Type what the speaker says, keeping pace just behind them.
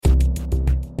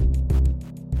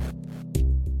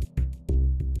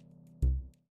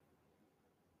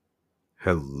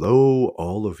Hello,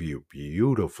 all of you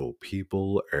beautiful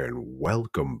people, and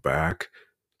welcome back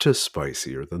to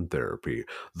Spicier Than Therapy,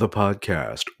 the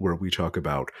podcast where we talk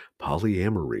about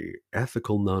polyamory,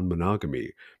 ethical non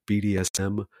monogamy,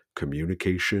 BDSM,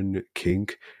 communication,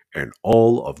 kink, and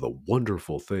all of the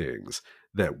wonderful things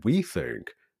that we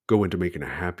think go into making a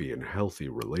happy and healthy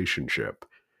relationship.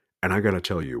 And I gotta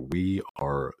tell you, we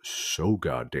are so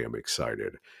goddamn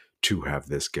excited to have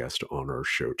this guest on our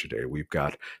show today. We've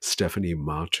got Stephanie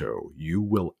Matto. You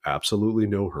will absolutely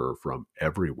know her from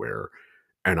everywhere,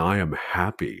 and I am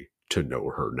happy to know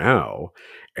her now.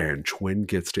 And Twin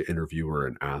gets to interview her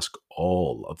and ask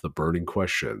all of the burning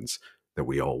questions that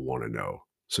we all want to know.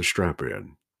 So strap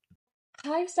in.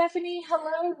 Hi, Stephanie.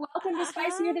 Hello. Welcome to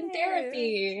Spicier Than Hi.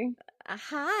 Therapy.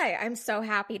 Hi, I'm so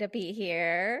happy to be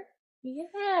here.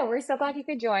 Yeah, we're so glad you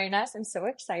could join us. I'm so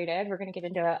excited. We're going to get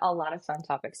into a lot of fun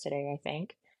topics today, I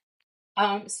think.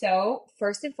 So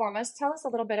first and foremost, tell us a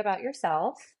little bit about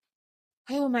yourself.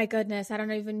 Oh my goodness, I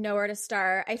don't even know where to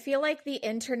start. I feel like the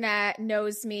internet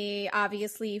knows me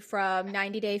obviously from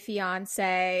 90 Day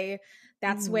Fiancé.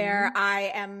 That's where Hmm.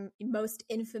 I am most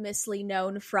infamously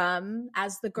known from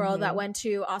as the girl that Hmm. went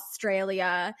to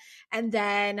Australia. And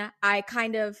then I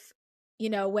kind of,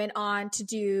 went on to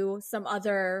do some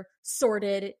other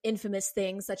sordid, infamous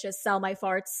things such as sell my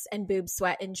farts and boob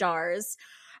sweat in jars.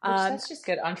 Which Um, that's just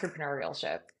good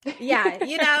entrepreneurship. yeah,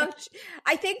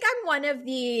 I think I'm one of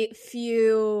the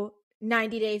few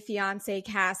 90 Day Fiancé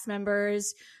cast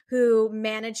members who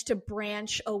managed to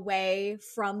branch away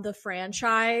from the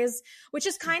franchise, which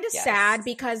is kind of sad Yes.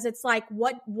 because it's like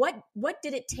what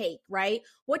did it take, right?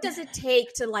 What does it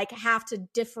take to like have to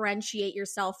differentiate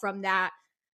yourself from that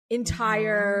Hmm.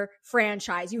 entire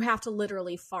franchise? You have to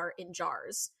literally fart in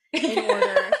jars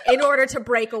in order to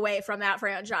break away from that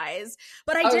franchise.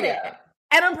 But I Oh, did it. yeah.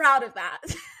 And I'm proud of that.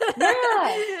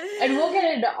 Yeah. And we'll get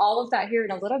into all of that here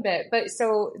in a little bit. But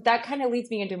so that kind of leads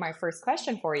me into my first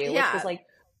question for you, which was Yeah. like,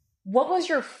 what was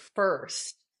your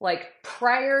first, like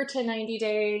prior to 90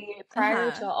 Day, prior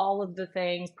Uh-huh. to all of the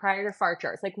things, prior to fart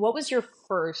jars, like what was your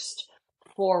first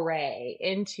foray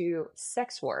into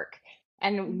sex work?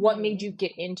 And what made Mhm. you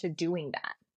get into doing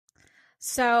that?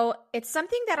 So it's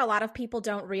something that a lot of people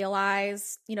don't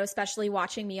realize, especially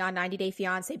watching me on 90 Day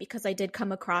Fiance, because I did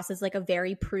come across as like a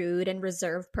very prude and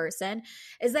reserved person,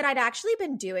 is that I'd actually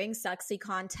been doing sexy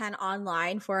content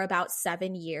online for about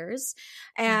 7 years.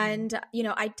 Hmm. And,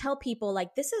 I tell people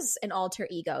like, this is an alter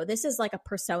ego. This is like a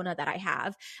persona that I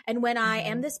have. And when I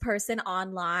am Hmm. this person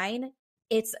online,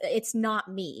 it's not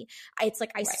me. It's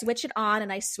like I Right. switch it on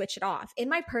and I switch it off. In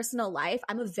my personal life,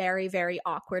 I'm a very, very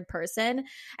awkward person.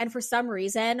 And for some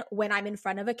reason, when I'm in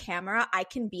front of a camera, I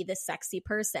can be this sexy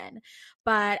person.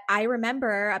 But I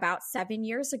remember about 7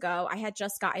 years ago, I had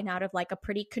just gotten out of like a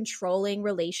pretty controlling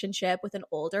relationship with an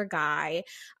older guy.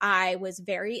 I was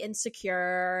very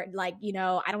insecure. Like,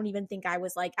 I don't even think I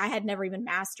was like, I had never even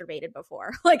masturbated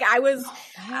before. Like, What?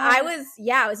 I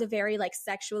was a very like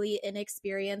sexually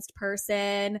inexperienced person.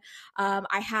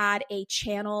 I had a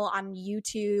channel on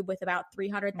YouTube with about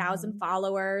 300,000 Hmm.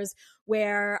 followers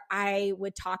where I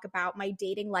would talk about my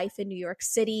dating life in New York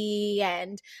City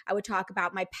and I would talk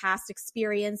about my past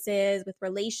experiences with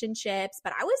relationships.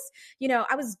 But I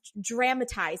was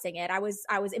dramatizing it. I was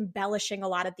embellishing a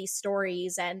lot of these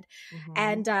stories Hmm.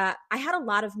 and I had a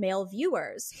lot of male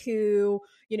viewers who,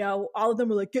 all of them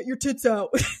were like, get your tits out.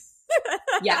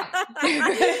 Yeah.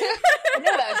 I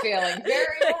know that feeling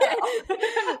very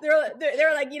well.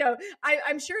 they're like,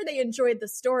 I'm sure they enjoyed the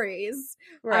stories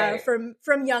Right.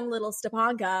 from young little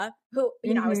Stepanga, who,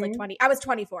 I was like Hmm. 20, I was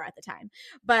 24 at the time.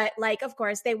 But like, of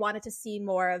course, they wanted to see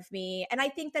more of me. And I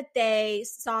think that they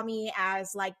saw me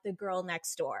as like the girl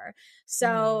next door. Hmm.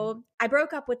 So I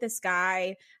broke up with this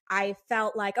guy. I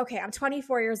felt like, okay, I'm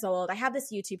 24 years old. I have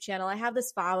this YouTube channel. I have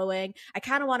this following. I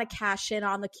kind of want to cash in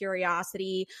on the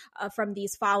curiosity from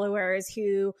these followers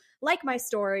who like my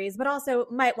stories, but also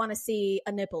might want to see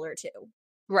a nipple or two.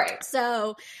 Right.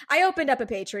 So I opened up a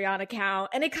Patreon account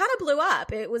and it kind of blew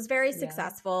up. It was very Yeah.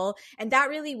 successful. And Oh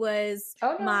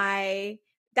no.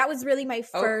 that was really my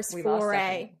Oh, first we lost foray.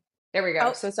 Stephanie. There we go.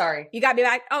 Oh, So sorry. you got me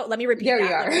back. Oh, let me repeat There you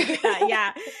that. are. Let me repeat that.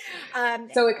 Yeah. Um,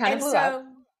 So it kind of and blew up.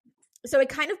 so it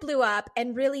kind of blew up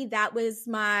and really that was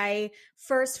my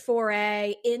first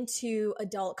foray into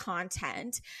adult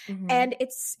content. Hmm. And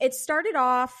it started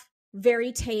off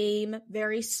very tame,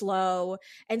 very slow.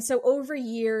 And so over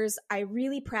years I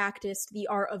really practiced the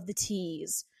art of the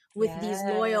tease with these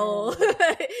loyal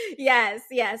Yes. yes,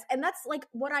 yes. And that's like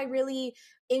what I really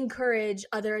encourage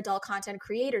other adult content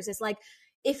creators is like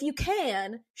if you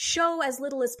can, show as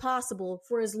little as possible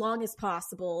for as long as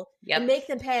possible and Yep. make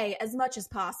them pay as much as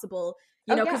possible,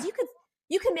 Oh, because yeah.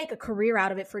 you can make a career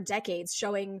out of it for decades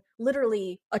showing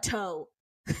literally a toe.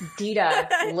 Dita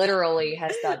literally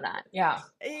has done that. Yeah.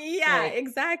 Yeah, Like,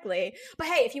 exactly. But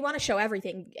hey, if you want to show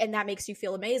everything and that makes you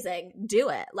feel amazing, do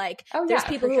it. Like oh there's yeah,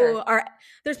 people for who sure. are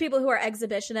there's people who are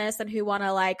exhibitionists and who want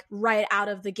to like right out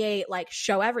of the gate like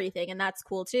show everything, and that's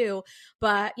cool too.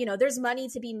 But, there's money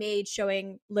to be made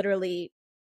showing literally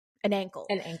an ankle.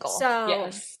 An ankle. So,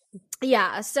 Yes.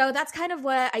 yeah, so that's kind of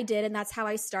what I did, and that's how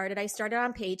I started. I started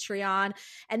on Patreon,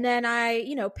 and then I,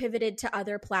 pivoted to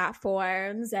other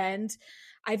platforms, and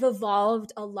I've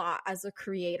evolved a lot as a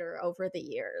creator over the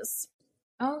years.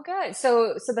 Oh, good.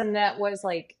 So then that was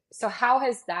like, so how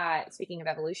has that, speaking of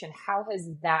evolution, how has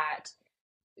that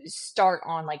start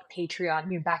on like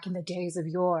Patreon, back in the days of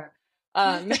yore?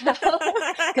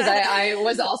 Because I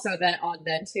was also then on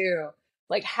then too.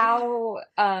 Like how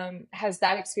has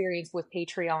that experience with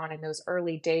Patreon and those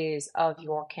early days of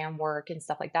your cam work and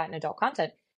stuff like that and adult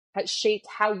content has shaped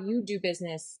how you do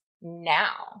business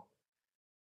now?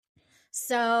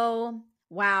 So,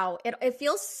 wow, it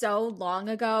feels so long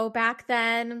ago back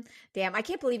then. Damn, I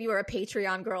can't believe you were a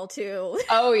Patreon girl too.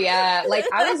 Oh yeah, like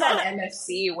I was on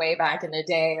MFC way back in the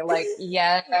day. Like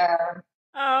yeah.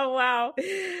 Oh, wow.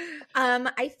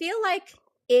 I feel like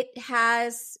it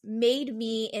has made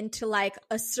me into like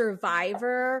a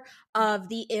survivor of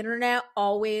the internet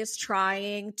always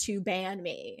trying to ban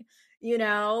me, you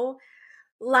know?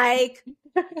 Like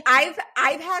I've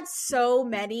had so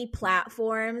many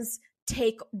platforms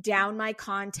take down my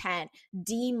content,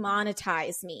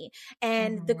 demonetize me.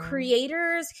 And the Mhm.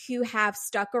 creators who have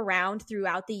stuck around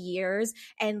throughout the years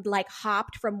and like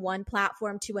hopped from one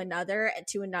platform to another and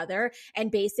to another and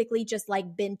basically just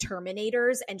like been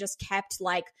terminators and just kept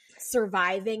like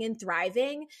surviving and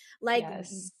thriving, like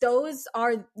Yes. those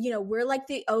are, we're like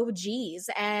the OGs.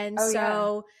 And Oh yeah.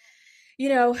 so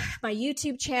my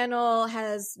YouTube channel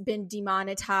has been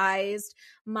demonetized.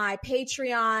 My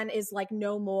Patreon is like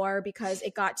no more because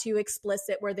it got too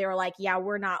explicit where they were like, yeah,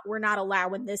 we're not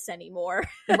allowing this anymore.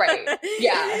 Right.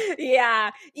 Yeah.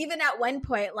 Yeah. Even at one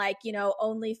point, like,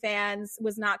 OnlyFans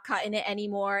was not cutting it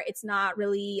anymore. It's not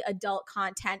really adult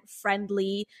content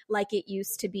friendly like it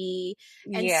used to be.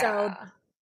 And so Yeah.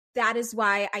 that is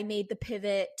why I made the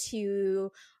pivot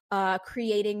to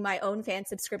creating my own fan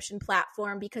subscription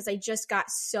platform, because I just got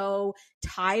so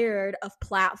tired of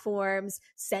platforms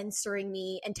censoring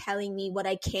me and telling me what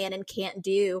I can and can't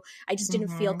do. I just didn't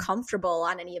feel Mhm. comfortable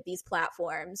on any of these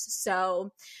platforms.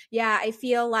 So yeah, I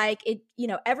feel like it,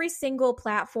 every single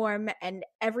platform and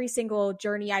every single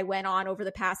journey I went on over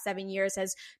the past 7 years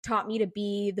has taught me to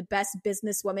be the best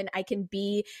businesswoman I can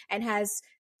be, and has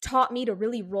taught me to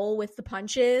really roll with the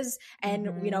punches. And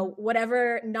Mhm.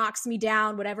 whatever knocks me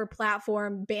down, whatever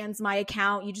platform bans my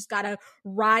account, you just gotta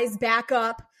rise back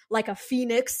up like a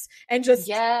phoenix and just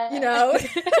Yeah.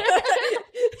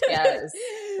 Yes.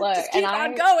 Look, just and keep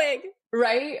on going.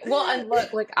 right? Well, and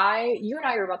look, like you and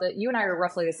I are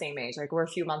roughly the same age. Like we're a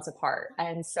few months apart.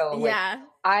 And so like Yeah.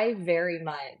 I very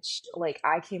much like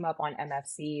I came up on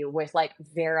MFC with like with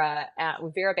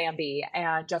Vera Bambi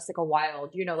and Jessica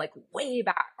Wilde, like way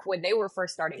back when they were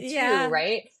first starting too, Yeah.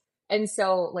 right? And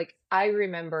so like I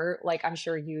remember, like I'm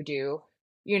sure you do,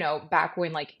 back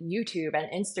when like YouTube and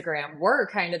Instagram were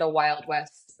kind of the Wild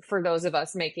West for those of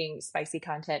us making spicy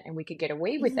content and we could get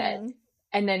away with it. Mhm.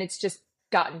 And then it's just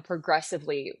gotten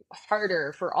progressively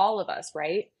harder for all of us,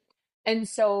 right? And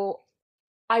so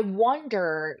I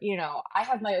wonder, I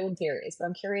have my own theories, but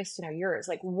I'm curious to know yours.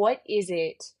 Like, what is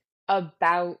it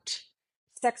about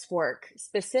sex work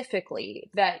specifically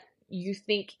that you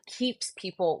think keeps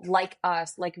people like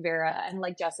us, like Vera and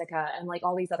like Jessica and like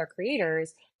all these other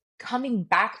creators coming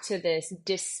back to this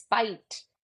despite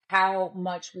how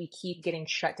much we keep getting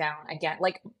shut down again,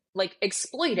 like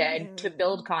exploited to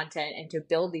build Mhm. content and to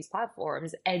build these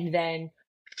platforms and then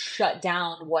shut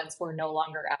down once we're no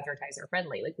longer advertiser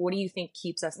friendly? Like, what do you think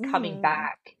keeps us coming Mhm.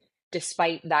 back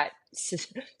despite that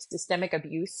systemic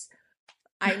abuse?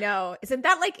 I know. Isn't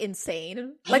that like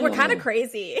insane? Like we're kind of A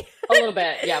crazy. little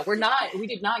bit. Yeah. We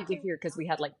did not get here because we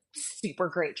had like super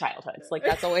great childhoods. Like,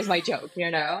 that's always my joke,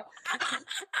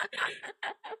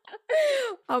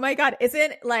 Oh my God.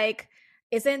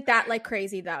 Isn't that like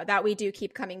crazy though that we do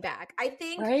keep coming back?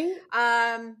 Right?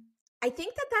 I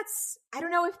think that that's, I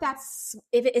don't know if that's,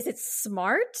 if it, is it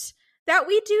smart that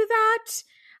we do that?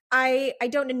 I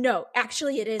don't know.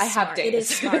 Actually, it I is have smart. It is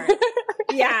days. smart.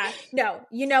 Yeah, no,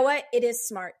 you know what? It is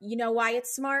smart. You know why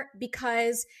it's smart?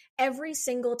 Because every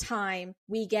single time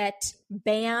we get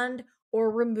banned or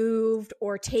removed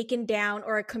or taken down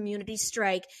or a community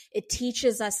strike, it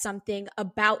teaches us something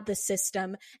about the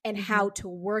system and how to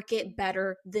work it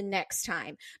better the next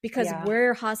time, because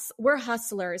we're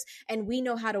hustlers and we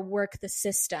know how to work the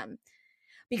system.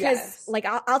 Because like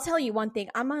I'll tell you one thing,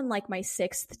 I'm on like my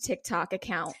 6th TikTok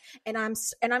account, and I'm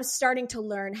starting to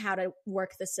learn how to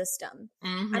work the system.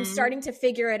 I'm starting to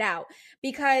figure it out,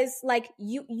 because like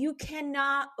you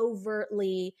cannot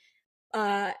overtly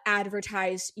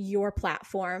advertise your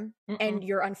platform and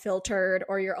your Unfiltered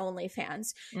or your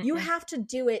OnlyFans. You have to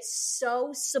do it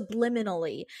so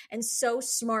subliminally and so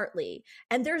smartly.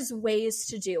 And there's ways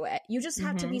to do it. You just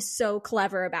have to be so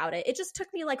clever about it. It just took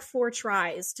me like 4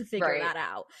 tries to figure that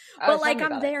out. But like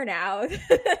I'm there now.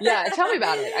 Yeah, tell me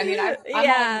about it. I mean, I'm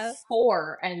on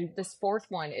 4, and this 4th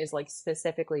one is like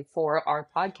specifically for our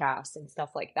podcast and stuff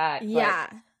like that. Yeah.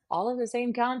 But all of the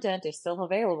same content is still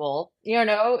available, you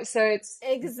know? So it's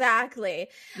exactly.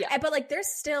 Yeah. But like there's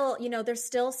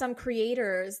still some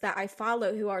creators that I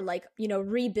follow who are like,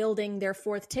 rebuilding their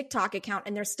 4th TikTok account,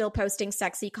 and they're still posting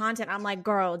sexy content. I'm like,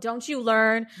 girl, don't you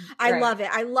learn? I love it.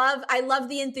 I love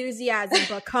the enthusiasm,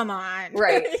 but come on.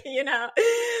 Right.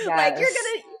 Like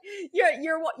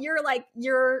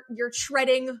you're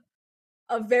treading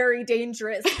a very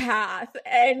dangerous path,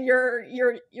 and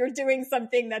you're doing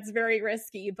something that's very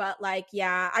risky. But like,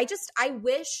 I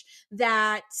wish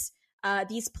that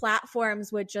these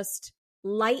platforms would just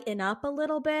lighten up a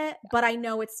little bit, but I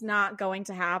know it's not going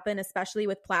to happen, especially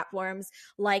with platforms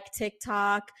like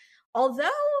TikTok. Although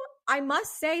I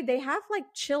must say they have like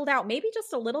chilled out maybe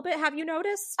just a little bit. Have you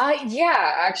noticed?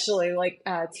 Yeah, actually, like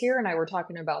Tier and I were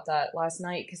talking about that last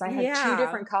night, because I had 2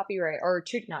 different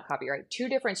two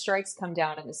different strikes come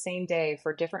down in the same day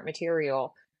for different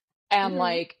material. And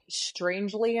like,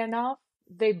 strangely enough,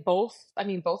 both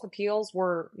appeals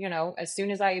were, as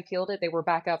soon as I appealed it, they were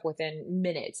back up within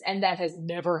minutes. And that has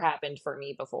never happened for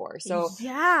me before. So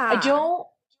I don't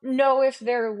know if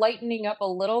they're lightening up a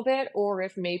little bit, or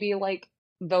if maybe like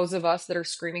those of us that are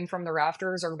screaming from the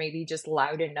rafters are maybe just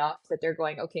loud enough that they're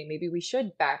going, okay, maybe we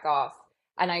should back off.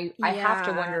 And I have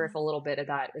to wonder if a little bit of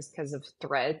that is because of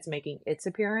Threads making its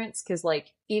appearance. Because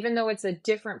like, even though it's a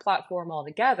different platform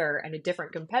altogether and a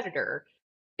different competitor,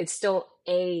 it's still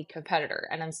a competitor.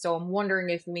 And I'm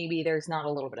wondering if maybe there's not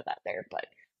a little bit of that there, but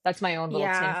that's my own little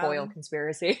tinfoil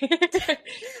conspiracy.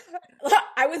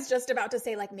 I was just about to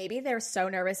say, like, maybe they're so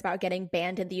nervous about getting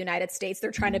banned in the United States,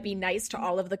 they're trying to be nice to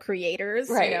all of the creators,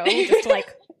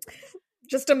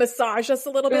 just to massage us a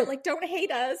little bit, like, don't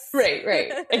hate us.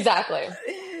 Right, exactly.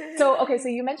 So, okay, so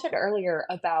you mentioned earlier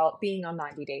about being on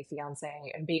 90 Day Fiancé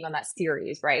and being on that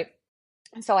series, right?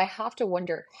 So I have to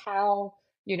wonder how,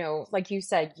 like you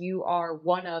said, you are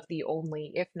one of the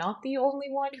only, if not the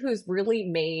only one, who's really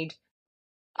made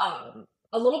a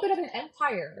little bit of an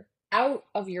empire out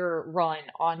of your run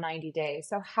on 90 Days.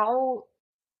 So how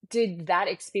did that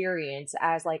experience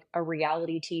as like a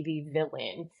reality TV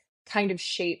villain kind of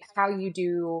shape how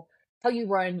you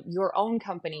run your own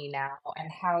company now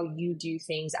and how you do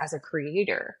things as a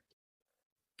creator?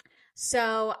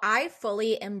 So I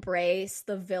fully embrace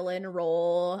the villain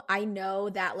role. I know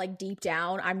that like deep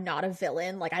down, I'm not a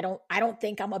villain. Like I don't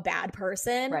think I'm a bad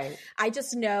person. Right. I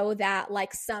just know that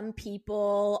like some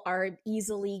people are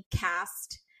easily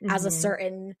cast as a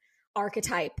certain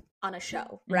archetype on a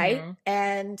show, right?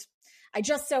 And I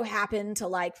just so happen to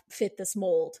like fit this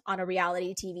mold on a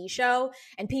reality TV show,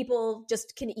 and people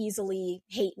just can easily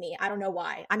hate me. I don't know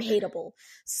why. I'm hateable.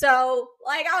 So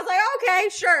like, I was like, okay,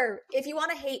 sure. If you want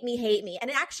to hate me, hate me.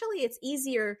 And actually it's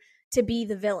easier to be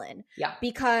the villain. Yeah.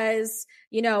 Because,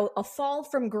 a fall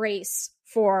from grace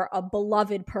for a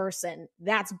beloved person,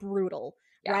 that's brutal.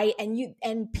 Yeah. Right.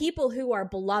 And people who are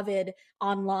beloved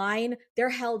online, they're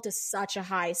held to such a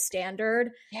high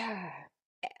standard. Yeah.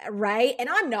 Right. And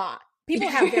I'm not. People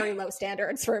have very low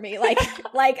standards for me. Like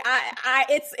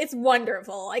it's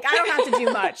wonderful. Like I don't have to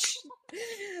do much.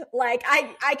 Like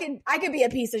I could be a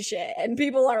piece of shit, and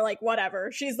people are like,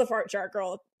 whatever. She's the fart jar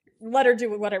girl. Let her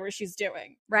do whatever she's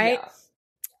doing. Right. Yeah.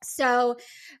 So,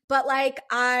 but like,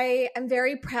 I am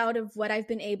very proud of what I've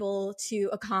been able to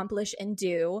accomplish and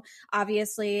do.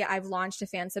 Obviously, I've launched a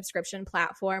fan subscription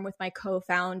platform with my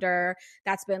co-founder.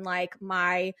 That's been like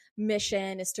my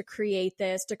mission, is to create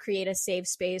a safe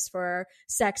space for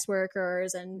sex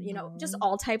workers and, just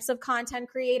all types of content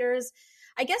creators.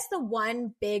 I guess the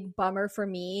one big bummer for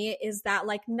me is that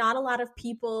like not a lot of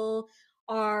people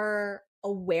are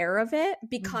aware of it,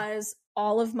 because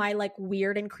all of my like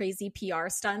weird and crazy PR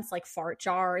stunts like fart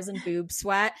jars and boob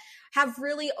sweat have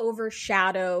really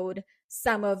overshadowed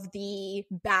some of the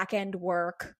back end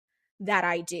work that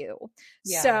I do.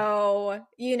 Yeah. So,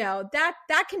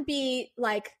 that can be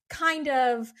like kind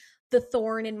of the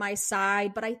thorn in my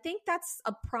side, but I think that's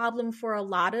a problem for a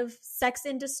lot of sex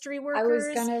industry I was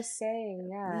workers. gonna say,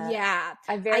 yeah. Yeah.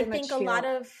 I I very think much a lot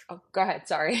feel. of Oh, go ahead.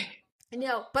 Sorry.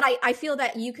 no, but I feel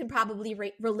that you can probably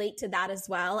relate to that as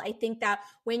well. I think that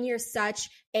when you're such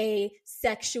a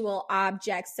sexual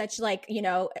object, such like,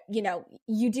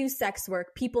 you do sex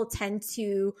work, people tend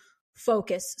to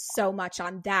focus so much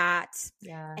on that,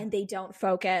 Yeah. and they don't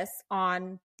focus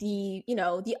on the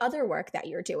other work that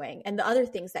you're doing and the other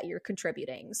things that you're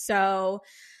contributing. So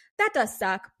that does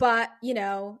suck. But,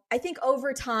 I think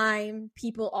over time,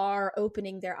 people are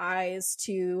opening their eyes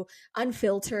to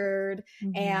unfiltered,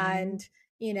 Mm-hmm. and,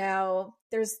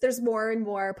 there's more and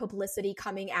more publicity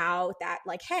coming out that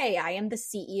like, hey, I am the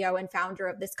CEO and founder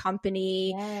of this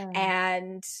company. Yeah.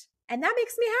 And that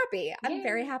makes me happy. I'm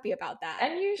very Yeah. happy about that.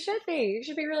 And you should be. You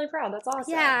should be really proud. That's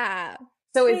awesome. Yeah.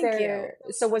 So Thank you.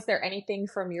 was there anything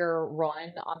from your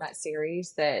run on that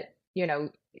series that,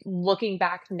 looking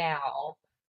back now,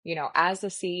 as the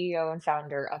CEO and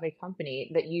founder of a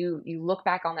company that you look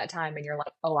back on that time and you're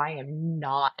like, oh, I am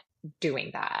not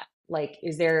doing that. Like,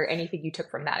 is there anything you took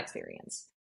from that experience?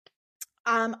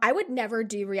 I would never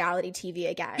do reality TV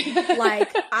again.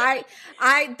 Like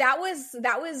that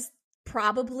was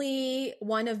probably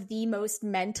one of the most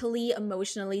mentally,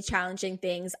 emotionally challenging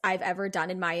things I've ever done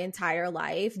in my entire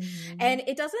life. Mhm. And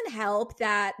it doesn't help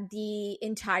that the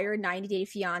entire 90 Day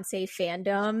Fiancé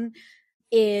fandom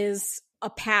is a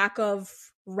pack of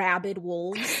rabid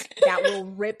wolves that will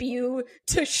rip you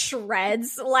to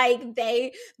shreds. Like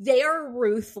they are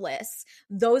ruthless.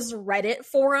 Those Reddit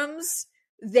forums,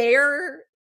 they're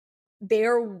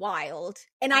wild,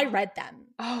 and I read them.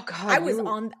 Oh I God, was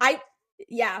on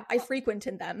I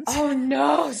frequented them oh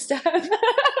no, Steph. because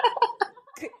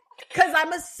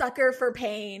I'm a sucker for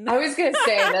pain. I was gonna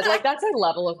say that like that's a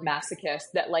level of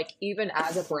masochist that like even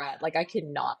as a brat, like I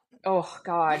cannot. Oh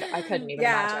God, I couldn't even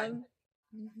Yeah. imagine.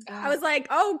 I was like,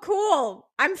 oh, cool.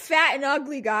 I'm fat and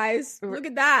ugly, guys. Look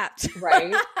at that.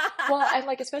 Right. Well, and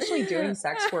like especially doing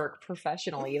sex work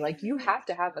professionally, like you have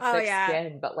to have a Oh, thick yeah.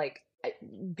 skin, but like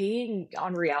being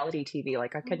on reality TV,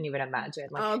 like I couldn't even imagine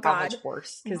like Oh, how God. much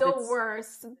worse because The it's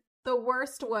worst. The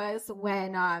worst was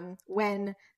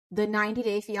when the 90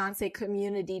 Day Fiancé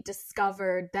community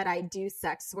discovered that I do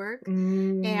sex work.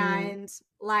 mm, And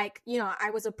like, I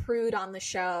was a prude on the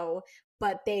show,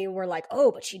 but they were like,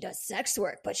 oh, but she does sex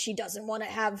work, but she doesn't want to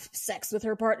have sex with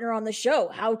her partner on the show.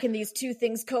 How can these two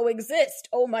things coexist?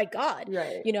 Oh my God.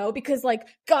 right. Because like,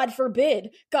 God forbid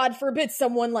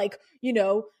someone like,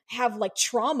 have like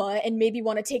trauma and maybe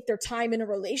want to take their time in a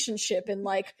relationship and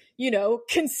like,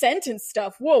 consent and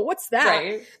stuff. Whoa, what's that?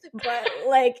 Right. But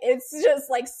like, it's just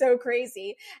like so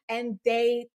crazy. And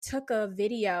they took a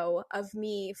video of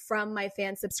me from my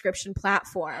fan subscription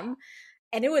platform,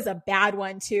 and it was a bad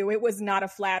one too. It was not a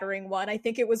flattering one. I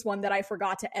think it was one that I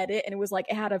forgot to edit, and it was like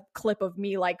it had a clip of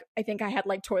me, like I think I had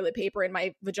like toilet paper in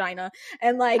my vagina,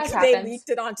 and like As they happens. leaked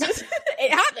it onto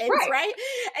it happens, right?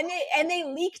 And they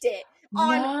leaked it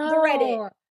on the Reddit. No.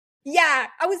 Yeah,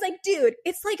 I was like, dude,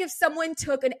 it's like if someone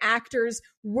took an actor's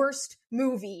worst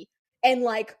movie and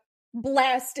like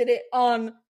blasted it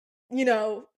on,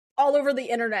 all over the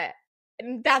internet.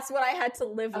 And that's what I had to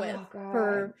live with Oh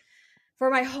God. for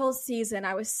my whole season.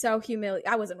 I was so humiliated.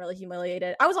 I wasn't really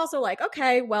humiliated. I was also like,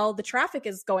 okay, well, the traffic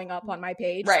is going up on my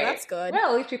page, so Right. that's good.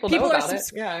 Well, at least people know about it.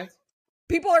 Yeah.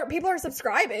 People are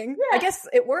subscribing. Yeah. I guess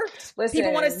it worked.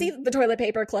 People want to see the toilet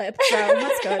paper clip, so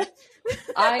that's good.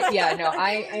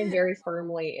 I'm very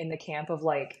firmly in the camp of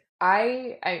like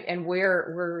and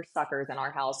we're suckers in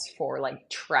our house for like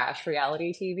trash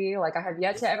reality TV. Like I have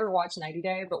yet to ever watch 90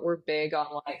 Day, but we're big on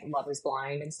like Love is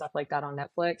Blind and stuff like that on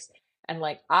Netflix. And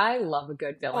like I love a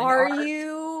good villain Are arc.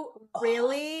 you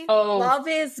really? Oh. Love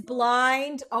is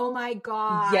Blind. Oh my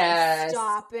God. Yes.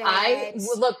 Stop it.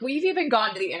 Look, we've even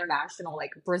gone to the international,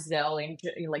 like Brazil and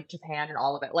like Japan and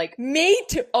all of it. Like me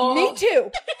too. Oh. Me too.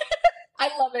 I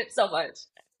love it so much.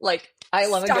 Like I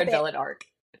love Stop a good it. villain arc.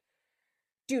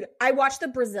 Dude, I watched the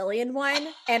Brazilian one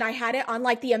and I had it on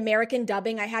like the American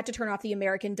dubbing. I had to turn off the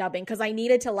American dubbing because I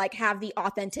needed to like have the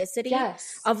authenticity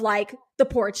of like the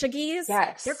Portuguese.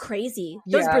 Yes. They're crazy.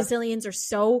 Those Brazilians are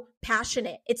so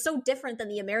passionate. It's so different than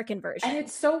the American version. And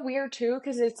it's so weird too,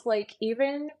 because it's like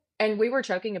and we were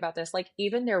joking about this, like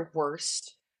even their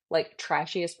worst, like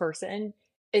trashiest person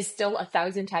is still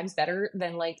 1,000 times better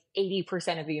than like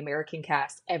 80% of the American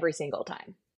cast every single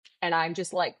time. And I'm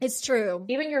just like, it's true.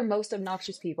 Even your most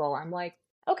obnoxious people, I'm like,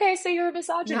 okay, so you're a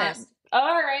misogynist.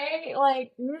 All right.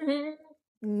 Like,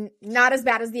 not as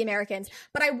bad as the Americans,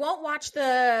 but I won't watch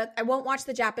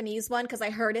the Japanese one because I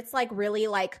heard it's like really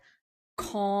like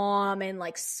calm and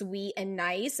like sweet and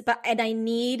nice, and I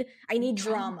need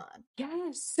drama.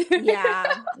 Yes.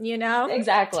 Yeah, you know?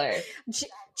 Exactly.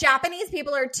 Japanese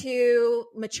people are too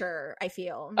mature, I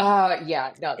feel.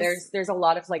 Yeah, no, It's there's a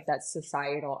lot of like that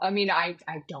societal. I mean, I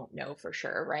don't know for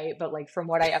sure, right? But like from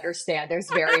what I understand, there's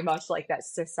very much like that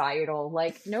societal,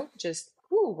 like, nope, just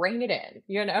rein it in,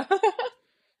 you know?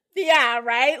 yeah,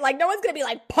 right? Like no one's gonna be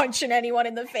like punching anyone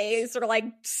in the face or like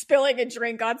spilling a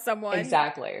drink on someone.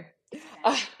 Exactly.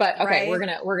 But okay, Right? we're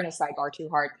gonna sidebar too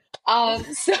hard.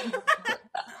 So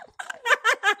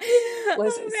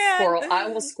listen, Oh squirrel. I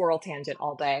will man. squirrel tangent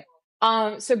all day.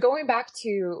 So going back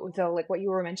to the like what you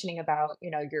were mentioning about,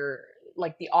 your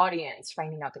like the audience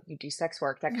finding out that you do sex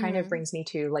work, that kind of Mhm. brings me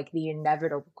to like the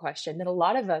inevitable question that a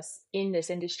lot of us in this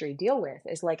industry deal with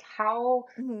is like, how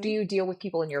do Mhm. you deal with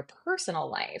people in your personal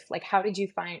life? Like, how did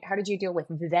you deal with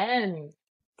them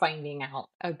finding out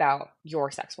about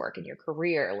your sex work and your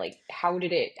career? Like, how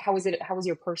was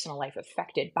your personal life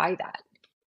affected by that?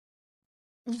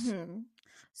 Mhm.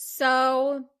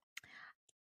 So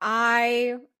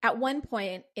I, at one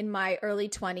point in my early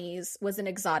 20s, was an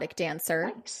exotic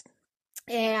dancer. Nice.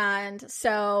 And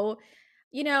so,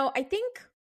 I think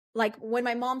like when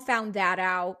my mom found that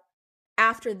out,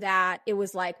 after that, it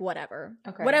was like, whatever.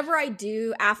 Okay. Whatever I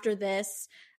do after this,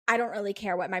 I don't really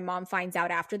care what my mom finds out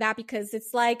after that because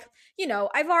it's like,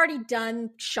 I've already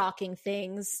done shocking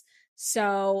things.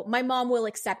 So my mom will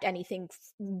accept anything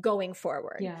going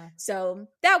forward. Yeah. So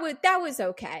that was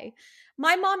okay.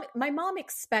 My mom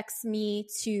expects me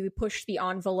to push the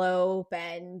envelope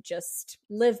and just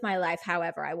live my life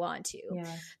however I want to.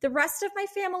 Yeah. The rest of my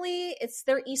family,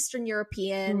 they're Eastern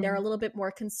European. They're a Hmm. little bit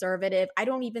more conservative. I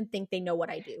don't even think they know what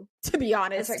I do, to be That's right,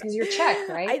 honest. because you're Czech,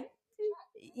 right? I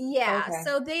Yeah, Okay.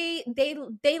 so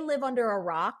they live under a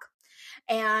rock,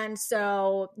 and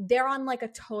so they're on like a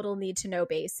total need to know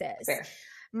basis. Fair.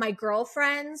 My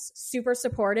girlfriends, super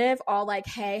supportive, all like,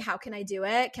 hey, how can I do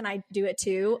it? Can I do it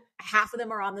too? Half of them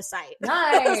are on the site. So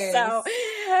Nice.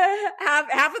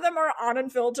 half of them are on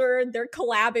Unfiltered. They're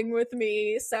collabing with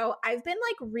me. So I've been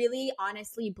like really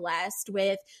honestly blessed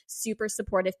with super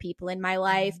supportive people in my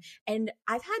life. And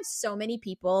I've had so many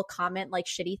people comment like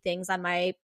shitty things on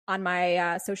my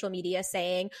social media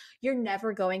saying you're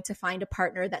never going to find a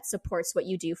partner that supports what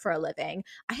you do for a living.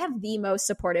 I have the most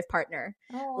supportive partner,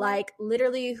 Oh, like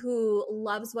literally who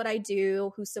loves what I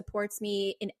do, who supports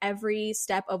me in every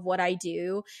step of what I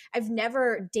do. I've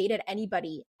never dated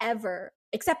anybody ever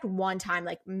except one time,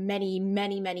 like many,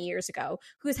 many, many years ago,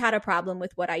 who's had a problem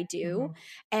with what I do.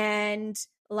 hmm. And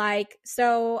like,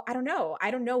 so I don't know.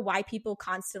 I don't know why people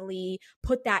constantly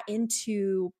put that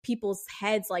into people's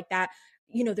heads like that.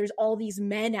 There's all these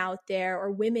men out there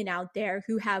or women out there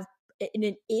who have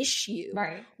an issue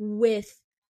Right. with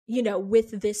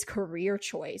this career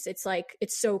choice. It's like,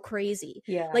 it's so crazy.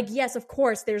 Yeah. Like, yes, of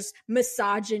course, there's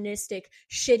misogynistic,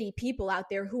 shitty people out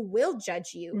there who will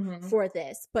judge you Hmm. for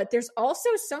this, but there's also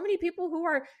so many people who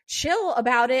are chill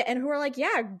about it and who are like,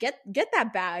 yeah, get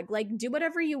that bag, like do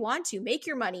whatever you want to, make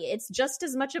your money. It's just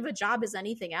as much of a job as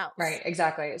anything else. Right.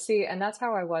 Exactly. See, and that's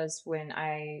how I was when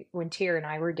Tier and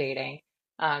I were dating.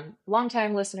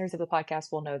 Longtime listeners of the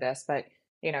podcast will know this, but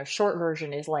short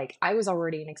version is like I was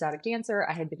already an exotic dancer.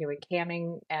 I had been doing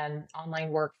camming and online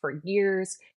work for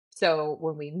years. So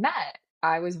when we met,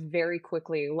 I was very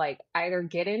quickly like either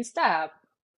get in step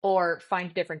or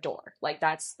find a different door. Like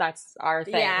that's our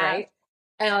thing, Yeah. right?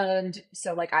 And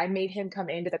so like I made him come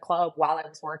into the club while I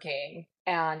was working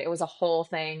and it was a whole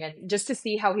thing and just to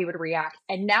see how he would react.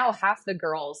 And now half the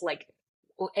girls like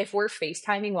if we're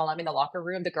FaceTiming while I'm in the locker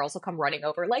room, the girls will come running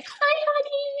over like,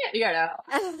 "Hi, honey,"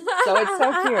 So it's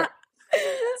so cute.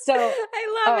 So,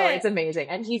 I love oh, it's it. amazing.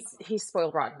 And he's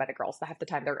spoiled rotten by the girls. Half the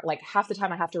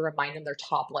time I have to remind them they're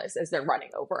topless as they're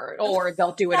running over, or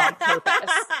they'll do it on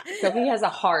purpose. So he has a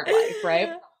hard life, right?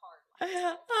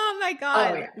 Oh my Oh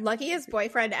God. yeah. Luckiest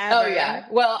boyfriend Oh ever. yeah.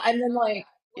 Well, and then like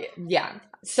yeah.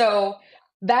 So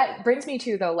that brings me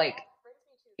to though like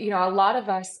a lot of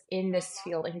us in this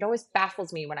field, and it always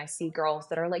baffles me when I see girls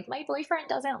that are like, my boyfriend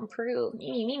doesn't improve,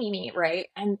 me, right?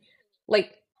 And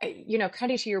like,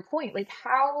 kind of to your point, like,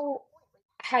 how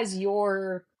has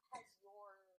your,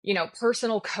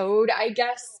 personal code, I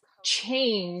guess,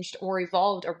 changed or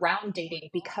evolved around dating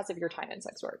because of your time in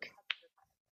sex work?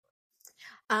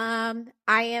 I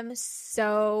am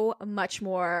so much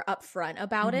more upfront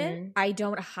about it. Hmm. I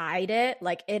don't hide it.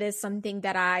 Like it is something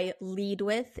that I lead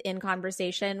with in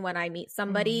conversation when I meet Hmm.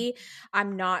 somebody.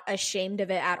 I'm not ashamed of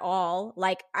it at all.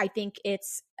 Like I think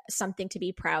it's something to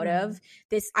be proud of.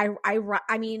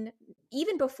 I mean,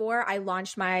 even before I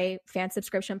launched my fan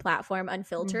subscription platform,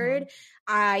 Unfiltered,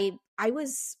 I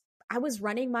was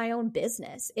running my own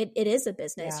business. It is a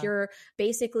business. Yeah. You're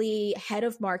basically head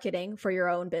of marketing for your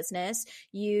own business.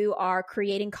 You are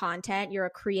creating content. You're a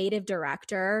creative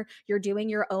director. You're doing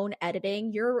your own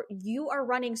editing. You are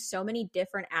running so many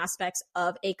different aspects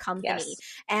of a company. Yes.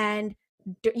 And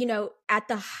at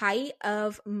the height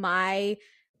of my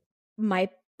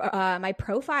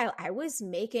profile, I was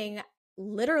making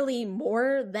literally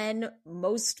more than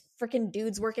most freaking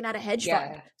dudes working at a hedge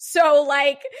fund. Yeah. So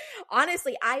like,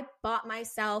 honestly, I bought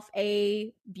myself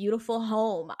a beautiful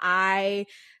home. I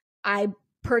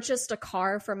purchased a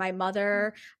car for my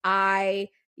mother. I've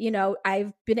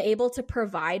been able to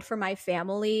provide for my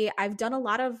family. I've done a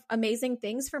lot of amazing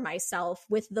things for myself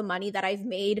with the money that I've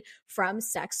made from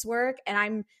sex work, and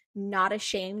I'm not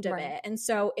ashamed of Right. it. And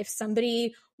so if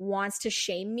somebody wants to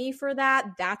shame me for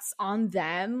that, that's on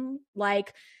them.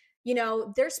 Like,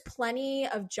 there's plenty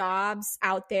of jobs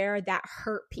out there that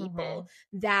hurt people,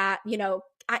 that,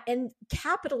 and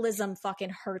capitalism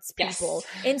fucking hurts people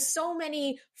Yes. in so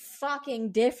many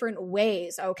fucking different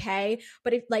ways. Okay.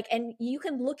 But if like, and you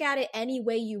can look at it any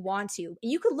way you want to.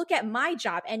 You could look at my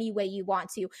job any way you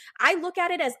want to. I look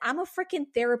at it as I'm a freaking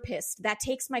therapist that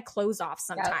takes my clothes off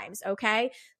sometimes. Yep.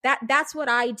 Okay. That's what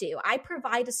I do. I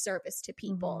provide a service to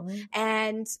people.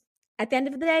 And at the end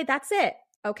of the day, that's it.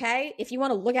 Okay. If you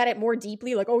want to look at it more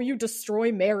deeply, like, oh, you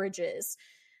destroy marriages.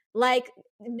 Like,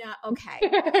 no, okay.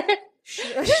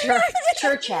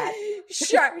 Sure, Chad.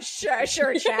 Sure,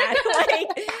 Chad. Like,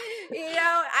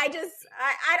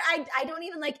 I don't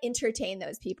even like entertain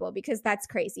those people because that's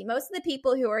crazy. Most of the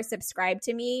people who are subscribed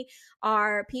to me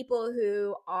are people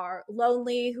who are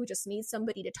lonely, who just need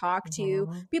somebody to talk to,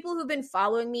 people who've been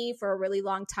following me for a really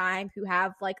long time, who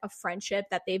have like a friendship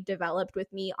that they've developed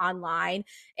with me online.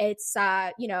 It's,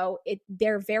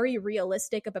 they're very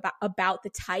realistic about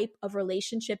the type of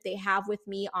relationship they have with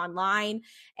me online.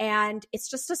 And it's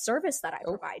just a service that I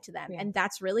provide to them. Yeah. And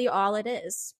that's really all it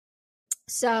is.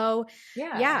 So,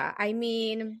 yeah, I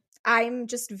mean, I'm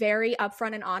just very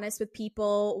upfront and honest with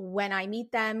people when I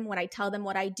meet them, when I tell them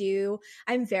what I do.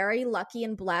 I'm very lucky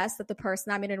and blessed that the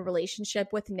person I'm in a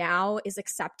relationship with now is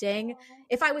accepting.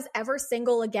 If I was ever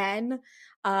single again,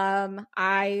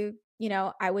 I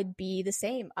would be the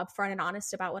same, upfront and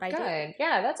honest about what I do. Good.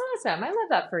 Yeah, that's awesome. I love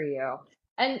that for you.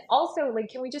 And also, like,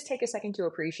 can we just take a second to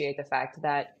appreciate the fact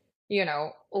that,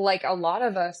 like a lot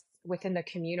of us within the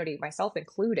community, myself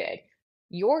included,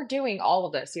 you're doing all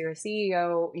of this. You're a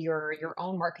CEO, you're your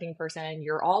own marketing person,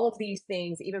 you're all of these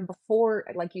things, even before,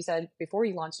 like you said, before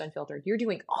you launched Unfiltered, you're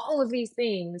doing all of these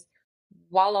things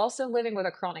while also living with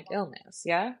a chronic illness.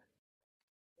 Yeah?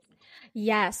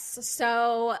 Yes.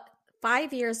 So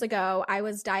 5 years ago, I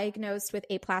was diagnosed with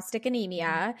aplastic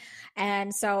anemia.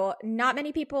 And so not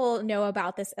many people know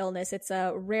about this illness. It's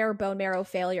a rare bone marrow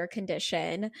failure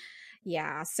condition.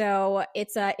 Yeah. So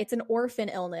it's an orphan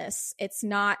illness. It's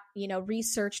not,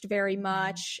 researched very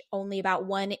much. Only about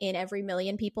 1 in every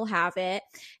million people have it.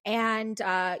 And,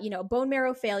 bone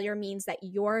marrow failure means that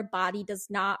your body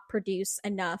does not produce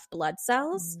enough blood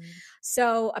cells.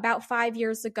 So about 5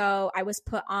 years ago, I was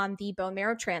put on the bone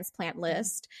marrow transplant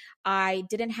list. I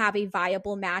didn't have a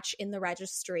viable match in the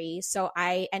registry. So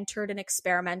I entered an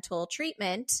experimental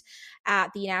treatment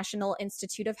at the National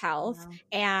Institute of Health.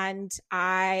 And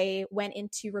I went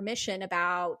into remission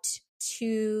about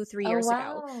 2-3 years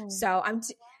ago. So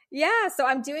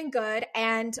I'm doing good.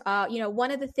 And,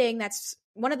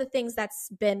 one of the things that's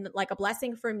been like a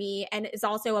blessing for me, and is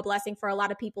also a blessing for a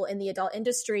lot of people in the adult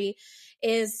industry,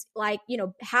 is like,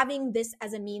 having this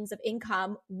as a means of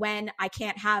income when I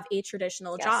can't have a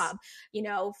traditional job.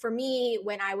 For me,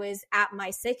 when I was at my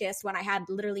sickest, when I had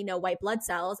literally no white blood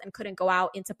cells and couldn't go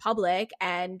out into public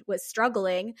and was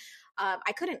struggling,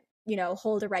 I couldn't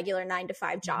hold a regular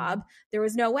 9-to-5 job. There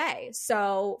was no way.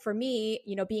 So for me,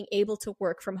 being able to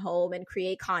work from home and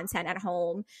create content at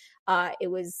home, it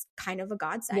was kind of a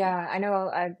godsend. Yeah, I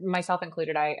know, myself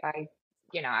included, I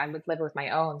would live with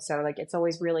my own. So like, it's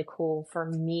always really cool for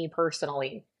me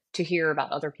personally to hear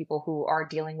about other people who are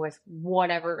dealing with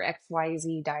whatever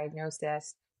XYZ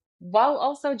diagnosis, while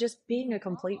also just being a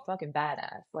complete fucking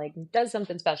badass. Like, does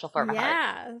something special for my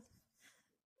heart.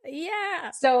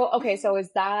 Yeah. So, okay, so is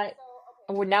that,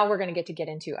 now we're going to get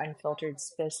into Unfiltered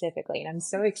specifically, and I'm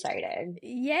so excited.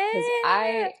 Yeah. Because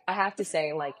I have to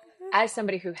say, like, as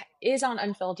somebody who is on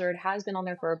Unfiltered, has been on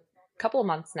there for a couple of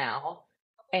months now,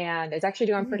 and is actually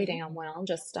doing pretty damn well,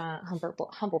 just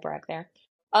humble brag there.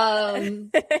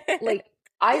 Like,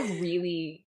 I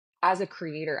really, as a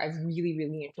creator, I've really,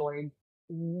 really enjoyed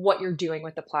what you're doing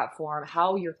with the platform,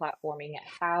 how you're platforming it,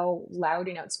 how loud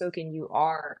and outspoken you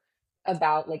are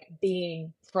about like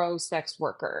being pro sex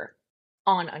worker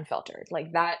on Unfiltered.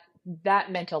 Like that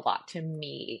meant a lot to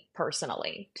me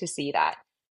personally to see that.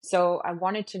 So I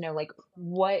wanted to know like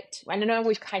what, I know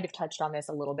we've kind of touched on this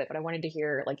a little bit, but I wanted to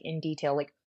hear like in detail,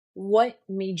 like what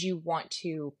made you want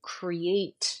to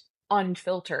create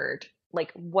Unfiltered?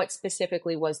 Like what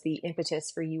specifically was the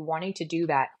impetus for you wanting to do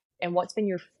that? And what's been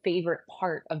your favorite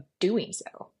part of doing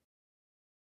so?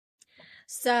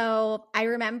 So I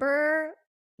remember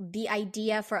the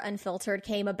idea for Unfiltered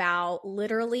came about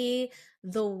literally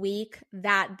the week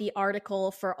that the article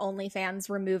for OnlyFans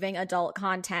removing adult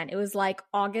content. It was like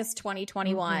August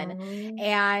 2021. Mm-hmm.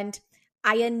 And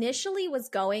I initially was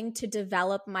going to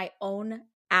develop my own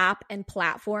app and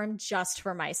platform just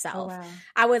for Oh, myself. wow.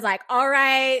 I was like, all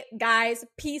right, guys,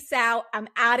 peace out. I'm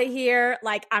out of here.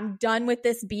 Like, I'm done with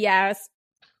this BS.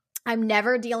 I'm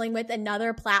never dealing with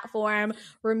another platform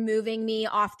removing me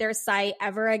off their site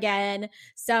ever again.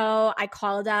 So I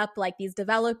called up like these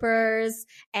developers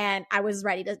and I was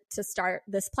ready to start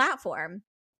this platform.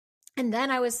 And then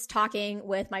I was talking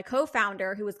with my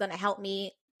co-founder who was going to help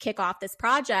me kick off this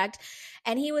project.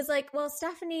 And he was like, well,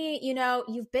 Stephanie, you know,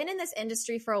 you've been in this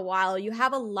industry for a while. You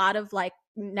have a lot of like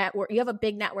network, you have a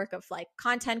big network of like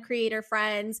content creator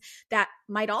friends that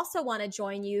might also want to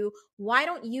join you. Why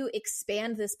don't you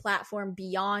expand this platform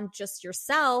beyond just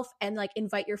yourself and like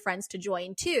invite your friends to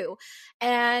join too?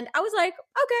 And I was like,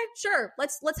 okay, sure.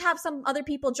 Let's have some other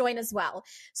people join as well.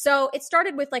 So it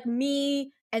started with like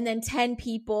me and then 10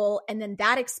 people. And then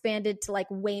that expanded to like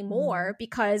way more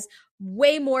because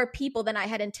way more people than I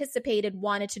had anticipated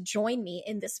wanted to join me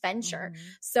in this venture. Mm-hmm.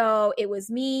 So it was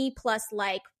me plus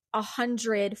like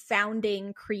 100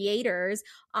 founding creators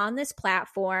on this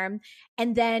platform.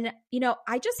 And then, you know,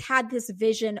 I just had this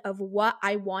vision of what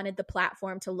I wanted the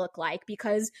platform to look like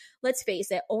because let's face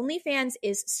it, OnlyFans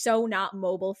is so not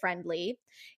mobile friendly.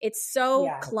 It's so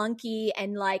Yeah. clunky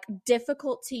and like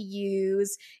difficult to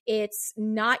use. It's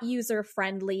not user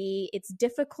friendly. It's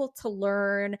difficult to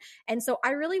learn. And so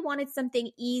I really wanted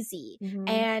something easy Mm-hmm.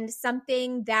 and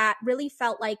something that really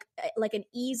felt like an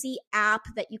easy app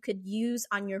that you could use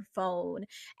on your phone.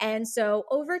 And so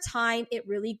over time, it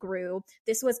really grew.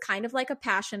 This was kind of like a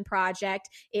passion project.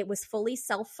 It was fully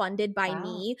self-funded by Wow.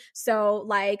 me. So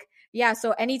like, yeah,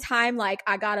 so anytime like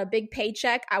I got a big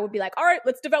paycheck, I would be like, all right,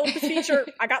 let's develop this feature.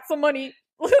 I got some money.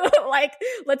 Like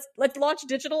let's launch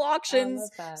digital I auctions. love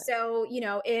that. So, you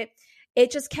know, it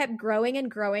just kept growing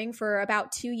and growing for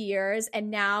about 2 years. And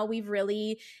now we've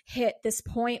really hit this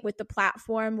point with the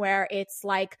platform where it's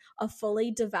like a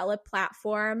fully developed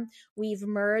platform. We've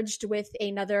merged with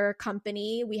another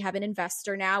company. We have an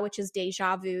investor now, which is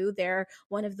Deja Vu. They're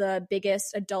one of the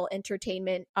biggest adult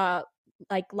entertainment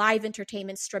like live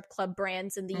entertainment strip club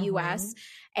brands in the US.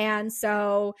 And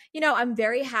so, you know, I'm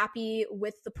very happy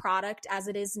with the product as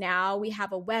it is now. We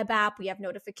have a web app, we have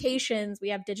notifications, we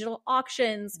have digital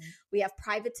auctions, we have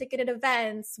private ticketed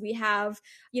events, we have,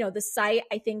 you know, the site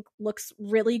I think looks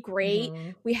really great.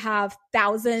 We have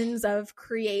thousands of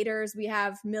creators, we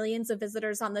have millions of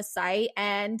visitors on the site,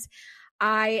 and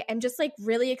I am just like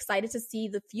really excited to see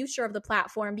the future of the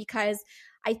platform because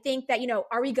I think that, you know,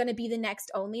 are we going to be the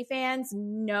next OnlyFans?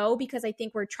 No, because I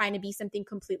think we're trying to be something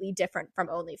completely different from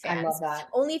I OnlyFans. love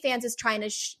that. OnlyFans is trying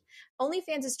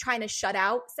to shut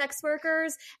out sex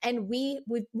workers, and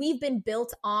we've been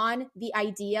built on the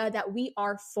idea that we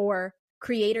are for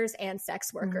creators and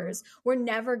sex workers. We're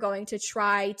never going to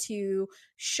try to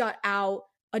shut out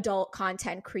adult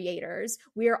content creators.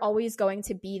 We are always going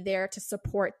to be there to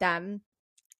support them.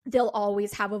 They'll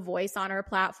always have a voice on our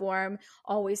platform,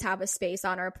 always have a space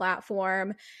on our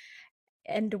platform.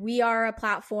 And we are a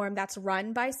platform that's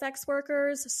run by sex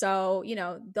workers. So, you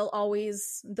know, they'll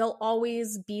always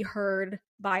be heard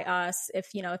by us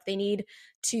if, you know, if they need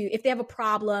to, if they have a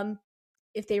problem,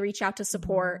 if they reach out to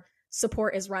support,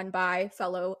 support is run by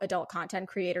fellow adult content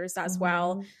creators as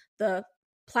well. The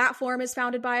platform is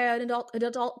founded by an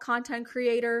adult content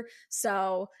creator.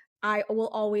 So I will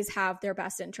always have their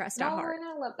best interest at No, heart. and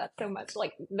I love that so much.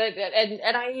 Like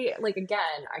and I like again,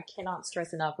 I cannot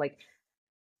stress enough, like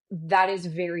that is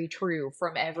very true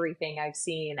from everything I've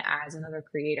seen as another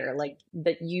creator. Like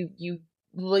that you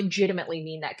legitimately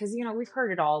mean that. Because you know, we've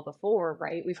heard it all before,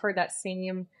 right? We've heard that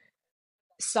same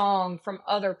song from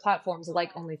other platforms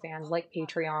like OnlyFans, like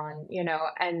Patreon, you know,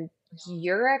 and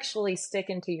you're actually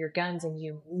sticking to your guns and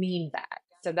you mean that.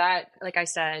 So that, like I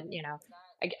said, you know,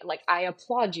 I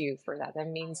applaud you for that. That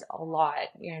means a lot,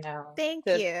 you know, Thank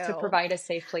to you. provide a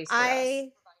safe place for us.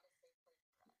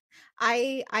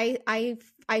 I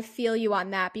I feel you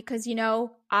on that because, you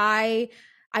know, I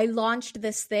I launched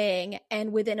this thing,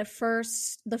 and within the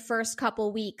first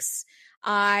couple weeks,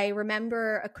 I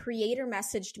remember a creator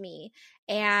messaged me,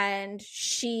 and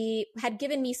she had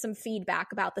given me some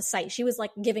feedback about the site. She was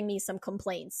like giving me some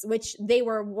complaints, which they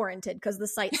were warranted because the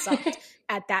site sucked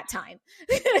at that time.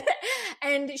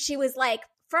 And she was like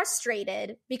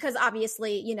frustrated because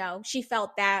obviously, you know, she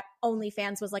felt that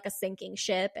OnlyFans was like a sinking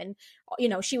ship, and, you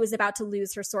know, she was about to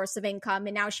lose her source of income.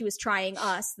 And now she was trying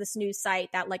us, this new site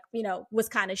that, like, you know, was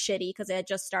kind of shitty because it had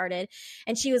just started.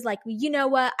 And she was like, you know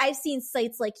what? I've seen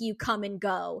sites like you come and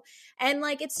go. And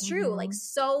like, it's true. Like,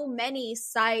 so many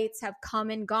sites have come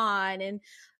and gone. And,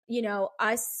 you know,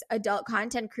 us adult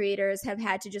content creators have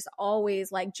had to just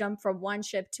always like jump from one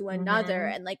ship to another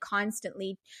and like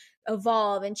constantly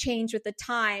evolve and change with the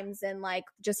times, and like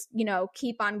just, you know,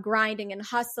 keep on grinding and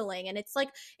hustling. And it's like,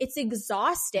 it's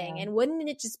exhausting. And wouldn't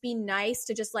it just be nice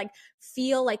to just like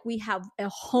feel like we have a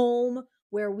home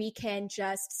where we can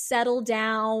just settle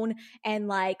down and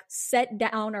like set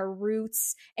down our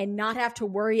roots and not have to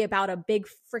worry about a big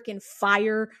freaking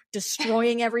fire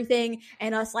destroying everything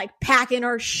and us like packing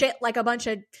our shit like a bunch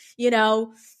of, you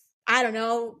know, I don't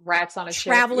know, rats on a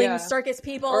traveling ship, circus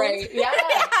people. Right. Yeah.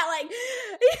 Like,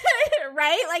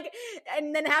 right. Like,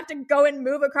 and then have to go and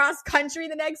move across country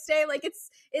the next day. Like, it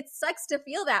sucks to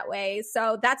feel that way.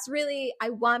 So that's really, I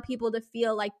want people to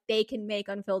feel like they can make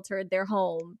Unfiltered their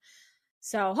home.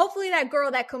 So hopefully that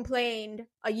girl that complained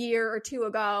a year or two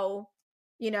ago,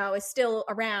 you know, is still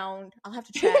around. I'll have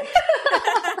to check.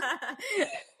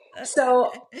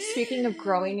 So speaking of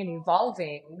growing and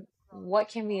evolving, what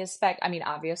can we expect? I mean,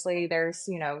 obviously there's,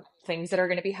 you know, things that are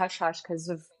going to be hush hush because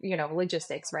of, you know,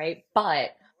 logistics, right? But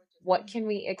what can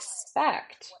we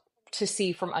expect to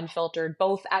see from Unfiltered,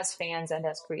 both as fans and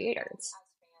as creators?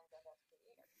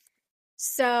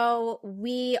 So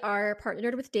we are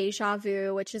partnered with Deja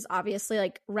Vu, which is obviously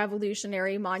like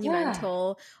revolutionary,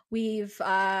 monumental. We've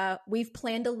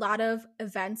planned a lot of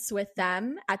events with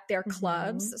them at their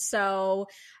clubs. So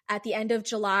at the end of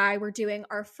July, we're doing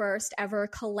our first ever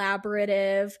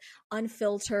collaborative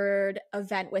Unfiltered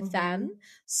event with them.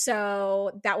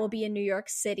 So that will be in New York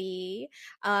City.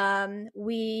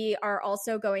 We are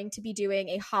also going to be doing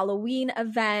a Halloween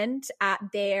event at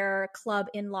their club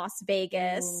in Las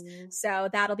Vegas. So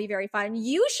that'll be very fun.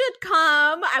 You should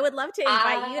come. I would love to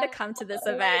invite you to come to this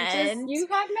event. You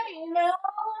have no.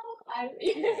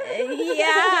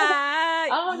 Yeah.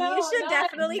 Oh no, you should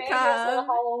definitely Vegas come.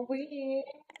 Halloween.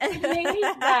 All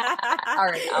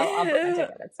right, I'll book my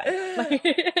ticket. It's fine.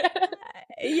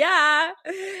 Yeah.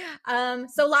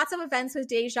 So lots of events with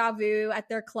Deja Vu at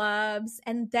their clubs.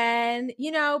 And then,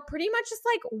 you know, pretty much just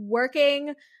like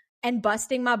working and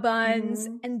busting my buns.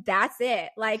 And that's it.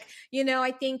 Like, you know,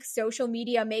 I think social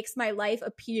media makes my life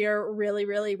appear really,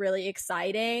 really, really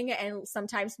exciting and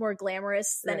sometimes more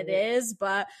glamorous than it is.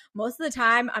 But most of the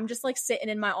time I'm just like sitting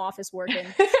in my office working.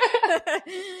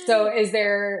 So is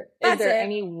there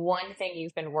any one thing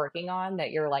you've been working on that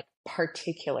you're like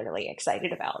particularly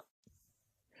excited about?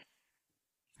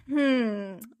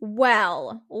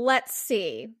 Well, let's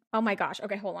see. Oh my gosh.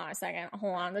 Okay, hold on a second.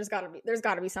 Hold on. There's gotta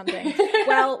be something.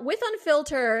 Well, with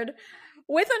Unfiltered,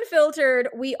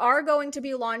 we are going to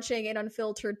be launching an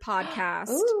Unfiltered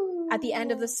podcast at the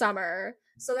end of the summer.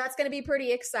 So that's going to be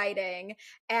pretty exciting.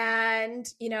 And,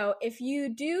 you know, if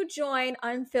you do join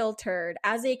Unfiltered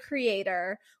as a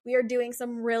creator, we are doing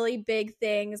some really big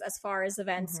things as far as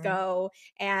events go.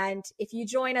 And if you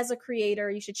join as a creator,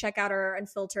 you should check out our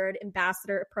Unfiltered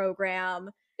Ambassador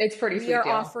program. It's pretty sweet. We are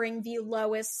offering the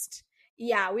lowest.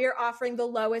 Yeah, we are offering the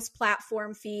lowest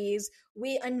platform fees.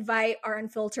 We invite our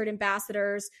Unfiltered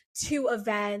ambassadors to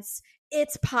events.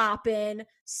 It's poppin'.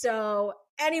 So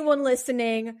anyone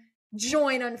listening,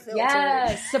 join Unfiltered.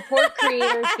 Yes, support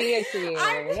creators, be a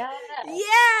creator.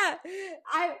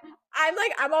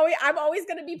 I'm always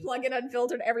gonna be plugging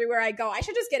Unfiltered everywhere I go. I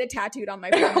should just get it tattooed on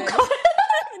my forehead.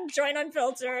 Join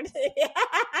Unfiltered. I'm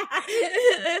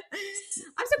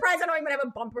surprised I don't even have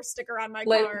a bumper sticker on my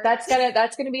car. That's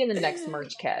gonna be in the next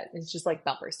merch kit. It's just like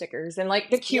bumper stickers, and like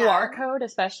the QR code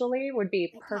especially would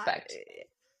be perfect.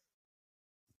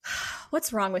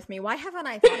 What's wrong with me? Why haven't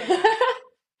I thought of that?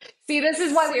 See, this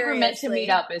is why we were meant to meet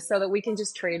up, is so that we can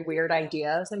just trade weird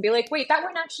ideas and be like, wait, that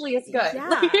one actually is good.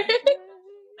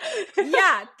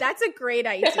 Yeah, that's a great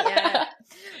idea.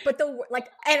 But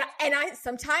I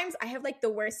sometimes I have like the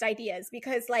worst ideas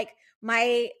because like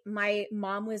my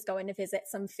mom was going to visit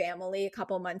some family a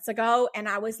couple months ago, and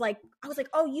I was like,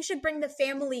 oh, you should bring the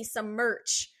family some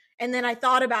merch. And then I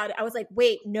thought about it. I was like,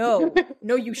 wait, no,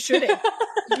 you shouldn't.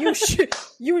 you shouldn't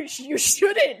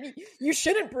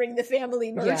bring the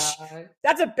family merch. Yeah.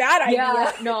 That's a bad idea.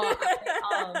 Yeah, no,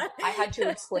 I had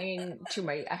to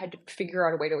figure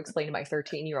out a way to explain to my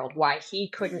 13-year-old why he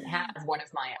couldn't have one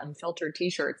of my unfiltered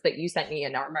t-shirts that you sent me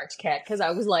in our March kit. Because he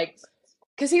was like,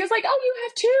 oh, you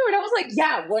have two. And I was like,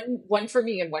 yeah, one for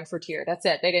me and one for Tier. That's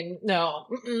it. They didn't, no,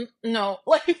 no.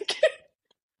 Like,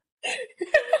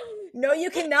 no,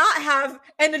 you cannot have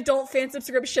an adult fan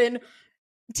subscription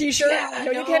t-shirt. yeah,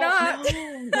 no, you cannot. No.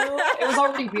 It was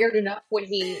already weird enough when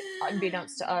he,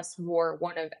 unbeknownst to us, wore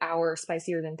one of our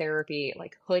Spicier Than Therapy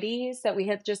like hoodies that we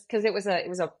had just because it was a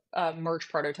merch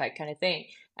prototype kind of thing,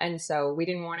 and so we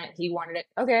didn't want it. He wanted it.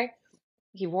 Okay,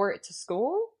 he wore it to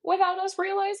school without us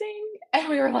realizing, and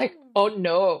we were like, oh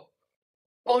no,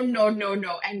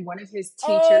 no, and one of his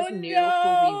teachers knew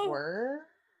who we were.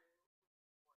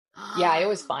 Yeah, it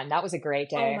was fun. That was a great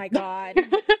day. Oh my God.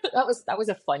 that was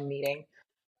a fun meeting.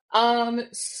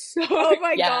 So, oh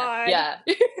my God. Yeah.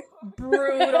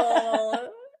 Brutal.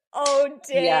 Oh,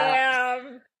 damn. Yeah.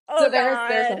 Oh, so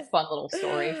there's a fun little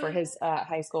story for his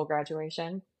high school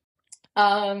graduation.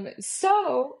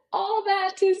 So all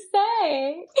that to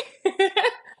say,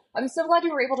 I'm so glad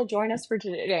you were able to join us for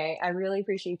today. I really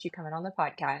appreciate you coming on the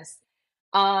podcast.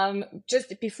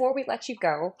 Just before we let you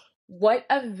go, what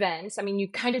events, I mean, you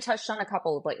kind of touched on a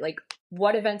couple of like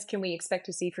what events can we expect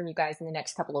to see from you guys in the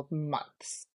next couple of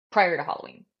months prior to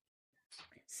Halloween?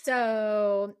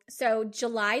 So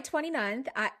July 29th,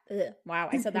 wow,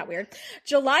 I said that weird.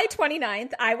 July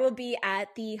 29th, I will be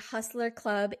at the Hustler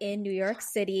Club in New York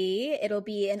City. It'll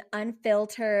be an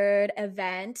unfiltered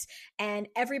event and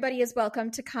everybody is welcome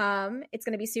to come. It's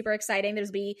going to be super exciting. There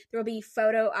will be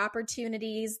photo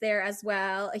opportunities there as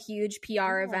well, a huge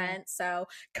PR event. So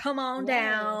come on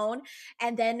down.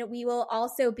 And then we will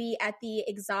also be at the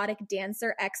Exotic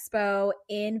Dancer Expo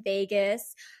in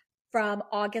Vegas from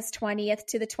August 20th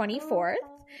to the 24th.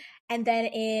 And then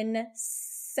in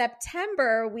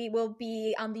September, we will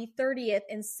be on the 30th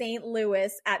in St.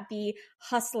 Louis at the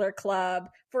Hustler Club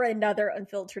for another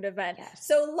unfiltered event. Yes.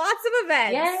 So lots of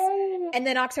events. Yay. And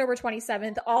then October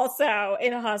 27th also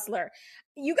in Hustler.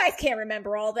 You guys can't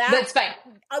remember all that. That's fine.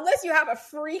 Unless you have a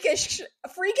freakish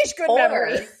good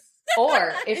memory.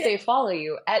 Or if they follow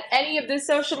you at any of the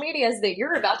social medias that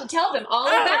you're about to tell them all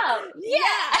about.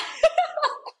 Yeah.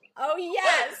 Oh,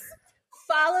 yes.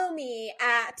 Follow me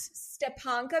at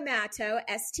Stepanka Matto,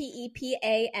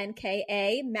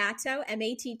 Stepanka, Matto,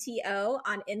 Matto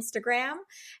on Instagram.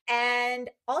 And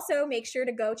also make sure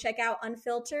to go check out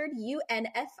Unfiltered,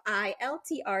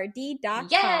 UNFILTRD.com.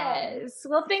 Yes.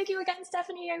 Well, thank you again,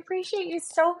 Stephanie. I appreciate you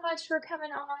so much for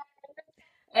coming on.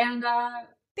 And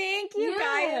thank you,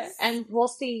 guys. And we'll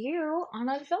see you on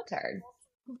Unfiltered.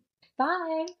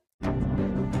 Bye.